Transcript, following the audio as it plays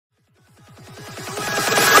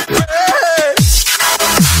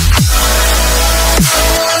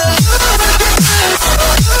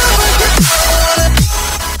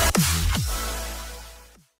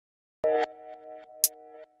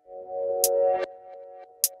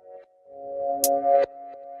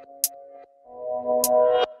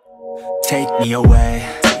take me away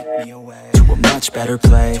to a much better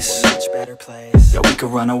place. Yeah, we could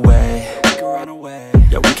run away.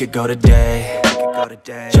 Yeah, we could go today.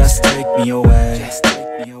 Just take me away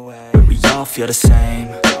where we all feel the same,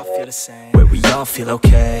 where we all feel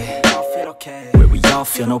okay, where we all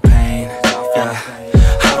feel no pain. Yeah,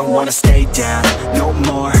 I don't wanna stay down no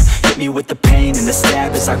more. Hit me with the pain and the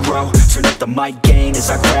stab as I grow. Turn up the mic gain as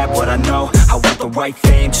I grab what I know. I want the right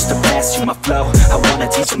fame just to pass you my flow. I wanna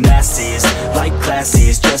teach the masses like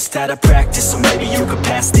classes, just out of practice, so maybe you could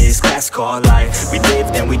pass this class called life. We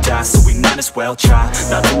live then we die, so we might as well try.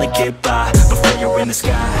 Not only get by before you're in the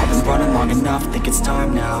sky. I've been running long enough, think it's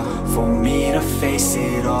time now for me to face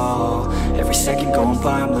it all. Every second going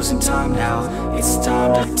by, I'm losing time now. It's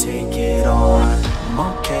time to take it on. I'm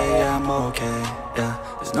okay, I'm okay, yeah.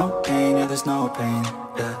 There's no pain, yeah, there's no pain,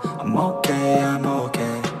 yeah. I'm okay, I'm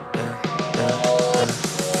okay, yeah, yeah, yeah.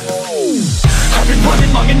 I've been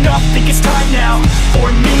running long enough, think it's time now for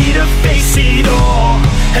me to face it all.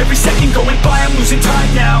 Every second going by, I'm losing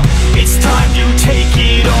time now. It's time to take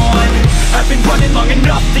it on. I've been running long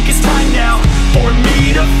enough, think it's time now for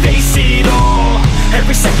me to face it all.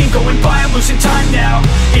 Every second going by, I'm losing time now.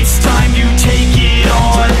 It's time to take it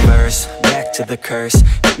on. Verse, back to the curse,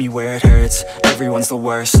 hit me where it hurts. Everyone's the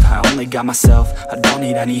worst, I only got myself. I don't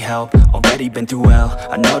need any help, already been through hell.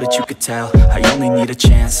 I know that you could tell, I only need a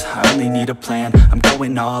chance, I only need a plan. I'm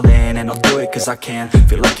going all in, and I'll do it cause I can.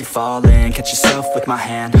 Feel like you're falling, catch yourself with my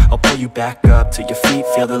hand. I'll pull you back up till your feet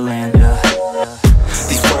feel the land, yeah.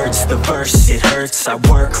 These words, the verse, it hurts. I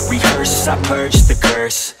work, rehearse, I purge the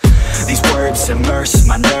curse. These words immerse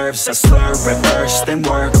my nerves. I slur, reverse, then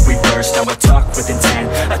work, reverse. Now I talk with intent,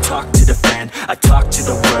 I talk to defend. I talk to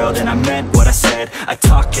the world and I meant what I said. I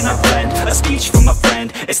talk and I blend, a speech from a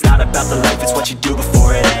friend. It's not about the life, it's what you do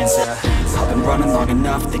before it ends. I've been running long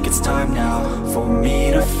enough, think it's time now for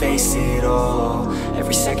me to face it all.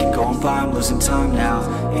 Every second going by, I'm losing time now.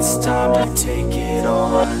 It's time to take it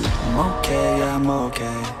on. I'm okay, I'm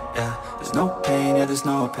okay, yeah. There's no pain, yeah, there's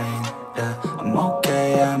no pain, yeah. I'm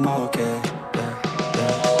okay, I'm okay, yeah,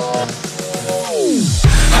 yeah, yeah.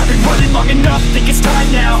 I've been running long enough, think it's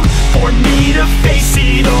time now for me to face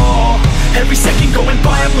it all. Every second going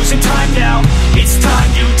by, I'm losing time now. It's time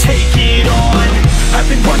to take it on. I've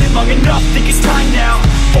been running long enough, think it's time now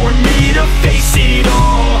for me to face it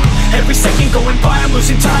all. Every second going by, I'm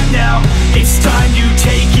losing time now. It's time to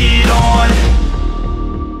take it on.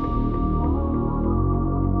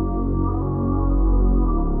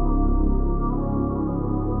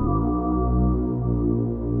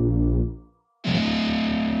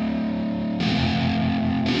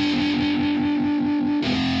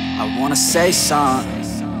 I wanna say something,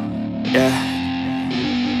 yeah.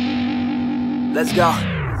 Let's go.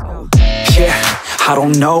 Yeah, I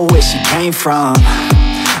don't know where she came from,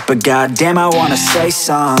 but goddamn, I wanna say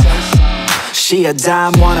something. She a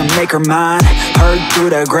dime, wanna make her mine. Heard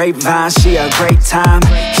through the grapevine, she a great time.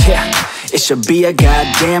 Yeah, it should be a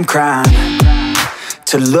goddamn crime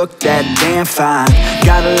to look that damn fine.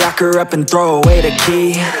 Gotta lock her up and throw away the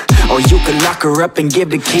key, or you could lock her up and give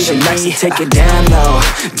the key to me. Take it down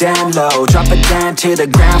low, drop it down to the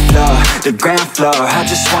ground floor, the ground floor. I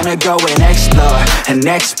just wanna go and explore,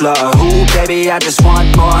 ooh baby, I just want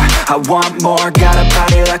more, I want more. Got a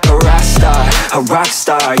body like a rock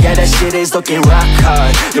star, yeah, that shit is looking rock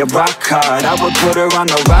hard, yeah, rock hard. I would put her on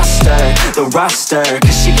the roster,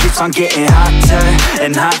 cause she keeps on getting hotter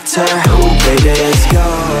and hotter. Ooh baby, let's go.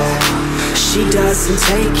 She doesn't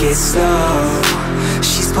take it slow,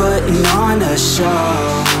 she's putting on a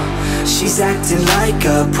show. She's acting like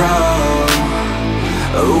a pro.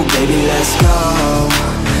 Oh baby, let's go.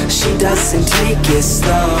 She doesn't take it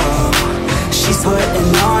slow, she's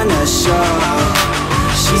putting on a show.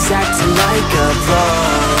 She's acting like a pro.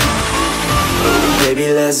 Oh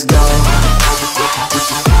baby, let's go.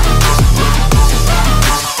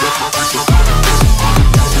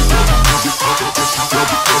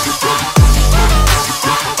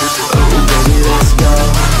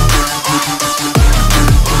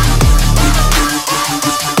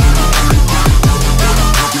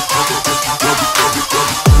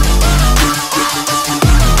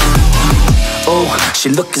 She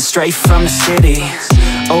looking straight from the city.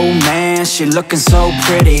 Oh man, she looking so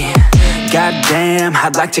pretty. Goddamn,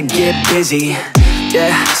 I'd like to get busy.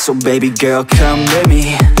 Yeah, so baby girl, come with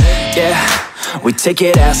me. Yeah, we take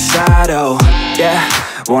it outside, oh yeah.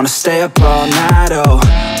 Wanna stay up all night, oh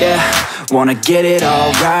yeah. Wanna get it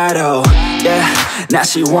all right, oh yeah. now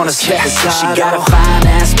she wanna skip aside. She got a fine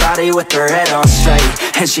ass body with her head on straight,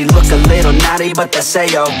 and she look a little naughty, but that's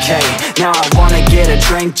a-okay. Now I wanna get a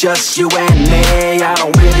drink, just you and me. I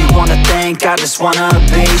don't really wanna think, I just wanna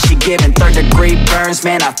be. She giving 3rd-degree burns,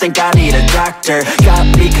 man, I think I need a doctor. Got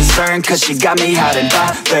me concerned, cause she got me hot and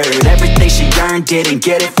bothered. Everything she earned, didn't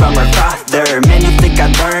get it from her father. Man, you think I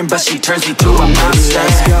learned, but she turns me to a monster.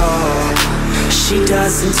 Let's go. She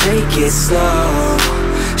doesn't take it slow,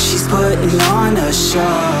 she's putting on a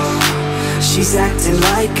show. She's acting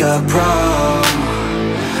like a pro.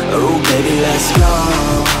 Oh baby, let's go.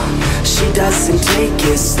 She doesn't take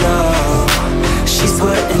it slow, she's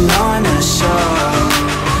putting on a show.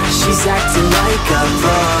 She's acting like a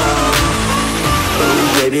pro.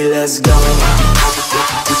 Oh baby, let's go.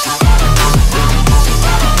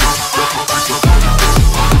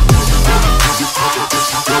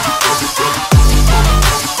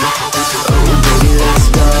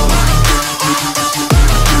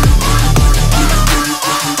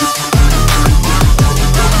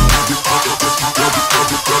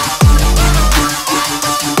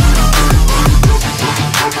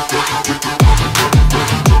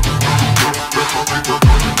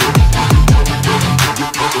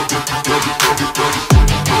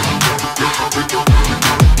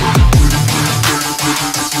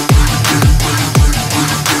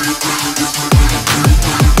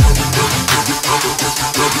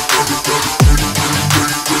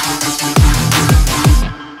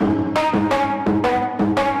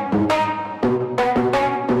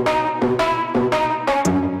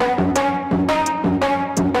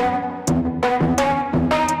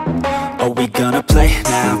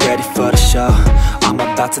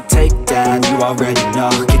 To take down, you already know.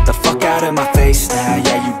 Get the fuck out of my face now,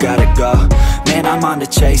 yeah, you gotta go. Man, I'm on the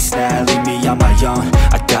chase now, leave me on my own.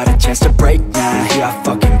 I got a chance to break now, here I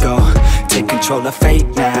fucking go. Take control of fate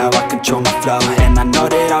now, I control my flow. And I know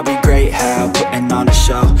that I'll be great, how putting on a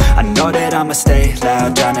show. I know that I'ma stay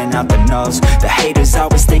loud, drowning out the noise. The haters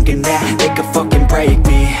always thinking that they could fucking break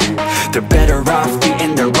me. They're better off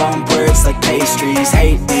eating their own words like pastries.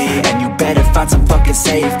 Hate me, and you better find some fucking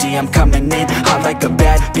safety. I'm coming in hot like a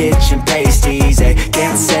bad bitch and pasties. They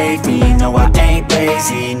can't save me, no I ain't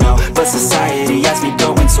lazy, no. But society has me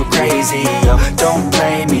going so crazy, yo. Don't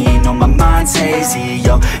blame me, no my mind's hazy,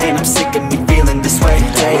 yo. And I'm sick of me feeling this way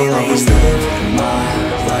daily. I'll always live my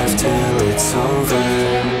life till it's over,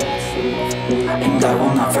 and I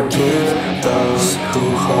will not forgive those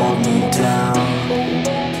who hold me down.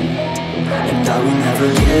 And I will never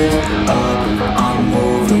give up, I'm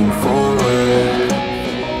moving forward.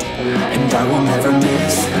 And I will never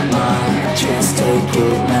miss my chance, take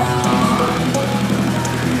it now.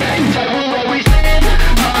 And I will always live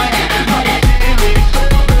my life till it's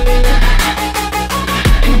over,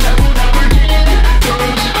 and I will never give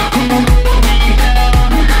those who hold me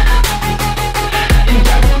down. And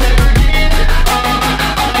I will never give up,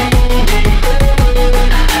 I'm moving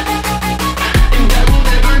forward. And I will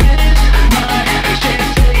never miss my chance,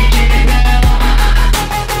 take it now.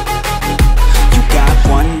 You got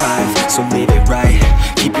one life, so live it right.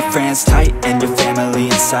 Keep your friends tight and your family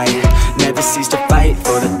in sight. Never cease to fight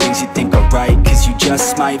for the things you think are right, cause you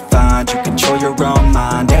just might find you control your own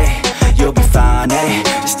mind, eh? You'll be fine, eh?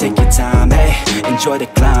 Just take your time, eh? Enjoy the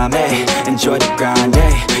climb, eh? Enjoy the grind,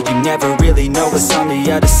 eh? You never really know what's on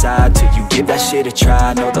the other side till you give that shit a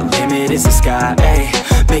try. Know the limit is the sky, eh?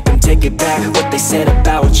 Make them take it back, what they said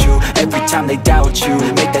about you. Every time they doubt you,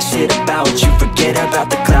 make that shit about you. Forget about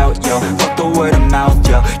the clout, yo. Fuck the word of mouth,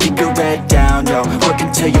 yo. Keep your head down, yo. Work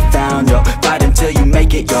until you're found, yo. Fight until you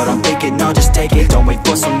make it, yo. Don't think it, no, just take it. Don't wait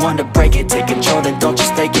for someone to break it. Take control, then don't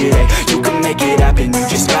just take it, eh? You can make it happen, you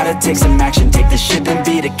just gotta take some action. Take the ship and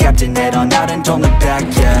be the captain. Head on out and don't look back,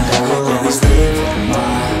 yeah. I will always live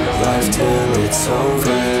my life till it's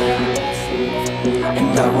over,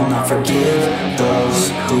 and I will not forgive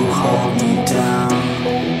those who hold me down.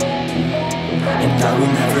 And I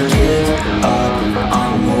will never give up,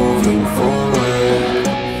 I'm moving forward.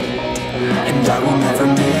 And I will never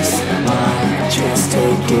miss my chance,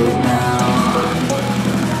 take it now.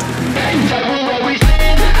 And I will always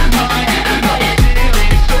live my life till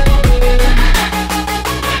it's over,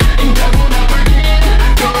 and I will never give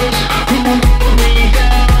those who hold me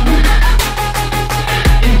down.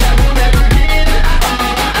 And I will never give up,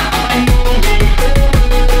 I'm moving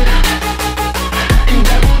forward.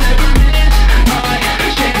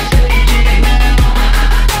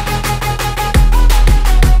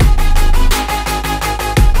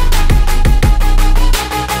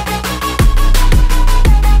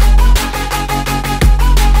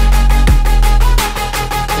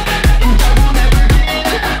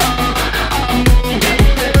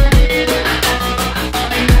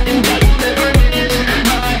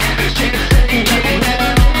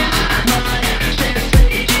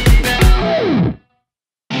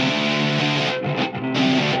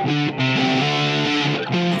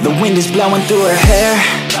 wind is blowing through her hair.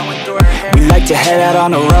 We like to head out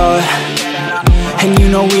on the road, and you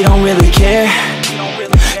know we don't really care,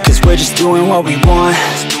 cause we're just doing what we want.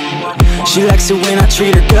 She likes it when I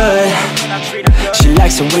treat her good. She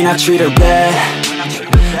likes it when I treat her bad.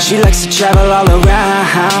 She likes to travel all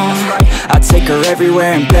around. I take her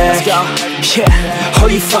everywhere and back. Yeah, oh,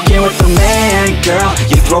 you fucking with the man, girl.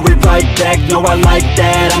 You throw it right back, no I like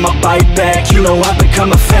that. I'ma bite back, you know I've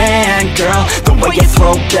become a fan, girl. The way you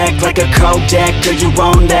throw back like a Kodak, girl, you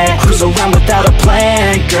own that. Cruise around without a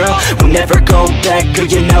plan, girl. We'll never go back, girl,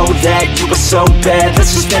 you know that. You were so bad,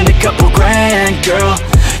 let's just spend a couple grand, girl.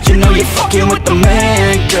 You know you're fucking with the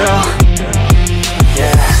man, girl.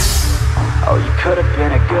 Yeah. Oh, you could've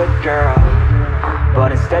been a good girl,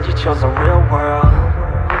 but instead you chose the real world.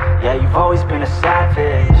 Yeah, you've always been a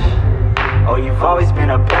savage. Oh, you've always been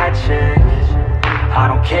a bad chick. I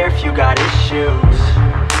don't care if you got issues.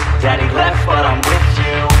 Daddy left, but I'm with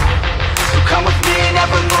you. So come with me and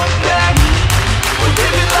never look back. We're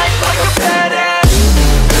living life like a badass.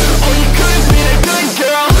 Oh, you could've been a good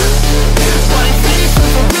girl, but instead you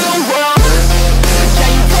chose the real world. Yeah,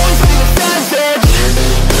 you've always been a savage.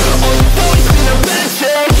 Oh, you've always been a bad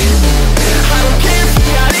chick. I don't care if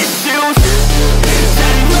you got issues.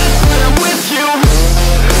 Daddy left, but I'm with you.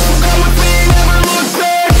 So come with me and never look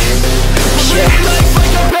back. Yeah. Life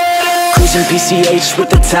like a badass. Cruising PCH with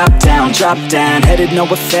the top down, drop down, headed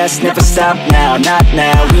nowhere fast, never stop now, not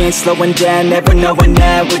now. We ain't slowing down, never knowing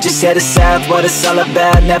that. We're just headed south, what it's all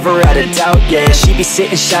about, never out of doubt, yeah. She be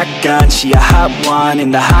sitting shotgun, she a hot one,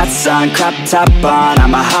 in the hot sun, crop top on,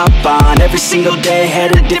 I'ma hop on, every single day,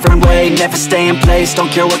 head a different way, never stay in place, don't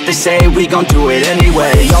care what they say, we gon' do it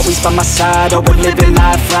anyway. Always by my side, oh we're living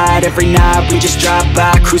life right, every night we just drive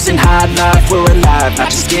by, cruising high life, we're alive, not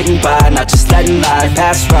just getting by, not just letting life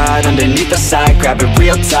pass right underneath the side, grab it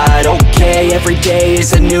real tight, okay, every day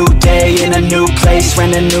is a new day, in a new place,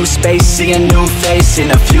 rent a new space, see a new face,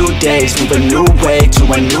 in a few days, move a new way to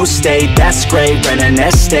a new state, that's great, rent an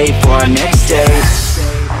estate for our next date.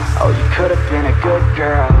 Oh, you could've been a good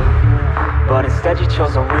girl, but instead you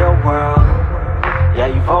chose the real world. Yeah,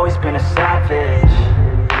 you've always been a savage.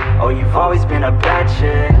 Oh, you've always been a bad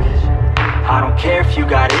chick. I don't care if you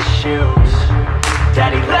got issues.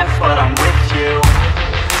 Daddy left, but I'm with you.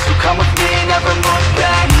 So come with me and never look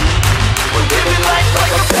back. We're living life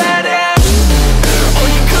like a badass. Oh,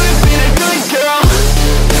 you could've been a good girl,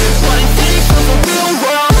 but instead you chose the real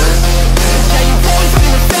world. Yeah, you've always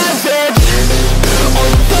been a savage. Oh,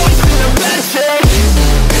 you've always been a bad chick.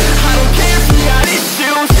 I don't care if you got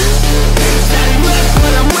issues. Daddy left,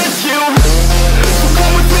 but I'm with you. So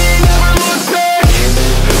come with me and never look back.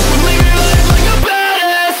 We're living life like a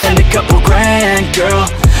badass. And a couple grand, girl.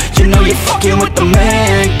 You know you're fucking with the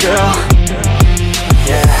man, girl.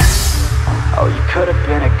 Yeah. Oh, you could've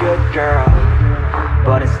been a good girl,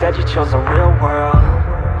 but instead you chose the real world.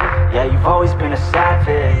 Yeah, you've always been a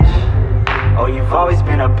savage. Oh, you've always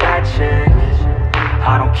been a bad chick.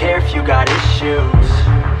 I don't care if you got issues.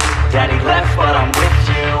 Daddy left, but I'm with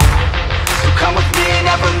you. So come with me and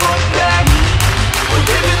never look back. We're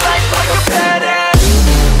living life like a badass.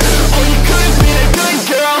 Oh, you could've been a good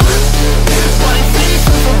girl, but instead you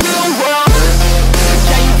chose the real world.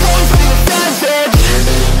 Yeah, you've always been a savage.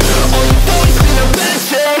 Oh, you've always been a bad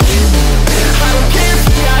chick. I don't care if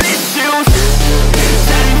you got issues.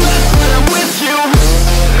 Daddy left, but I'm with you.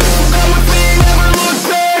 So come with me and never look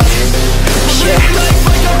back. Yeah. Life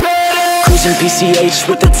like a badass. Cruising PCH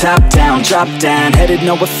with the top down, drop down, headed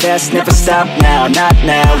nowhere fast, never stop now, not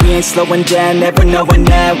now. We ain't slowing down, never knowing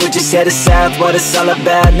that. We're just headed south, what it's all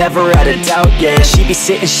about, never out of doubt, yeah. She be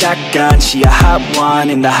sitting shotgun, she a hot one,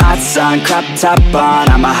 in the hot sun, crop top on,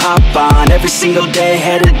 I'ma hop on, every single day,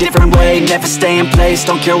 head a different way, never stay in place,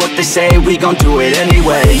 don't care what they say, we gon' do it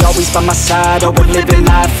anyway. Always by my side, oh we're living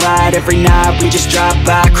life right, every night we just drive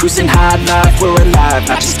by, cruising high life, we're alive,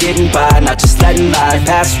 not just getting by, not just letting life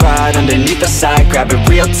pass right underneath the side, grab it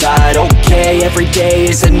real tight, okay, every day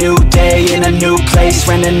is a new day, in a new place,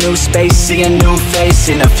 rent a new space, see a new face,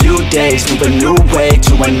 in a few days, move a new way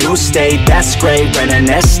to a new state, that's great, rent an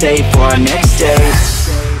estate for our next date.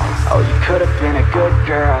 Oh, you could've been a good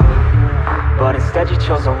girl, but instead you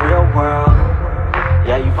chose the real world.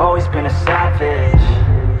 Yeah, you've always been a savage.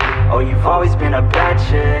 Oh, you've always been a bad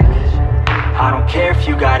chick. I don't care if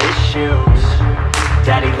you got issues.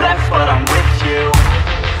 Daddy left, but I'm with you.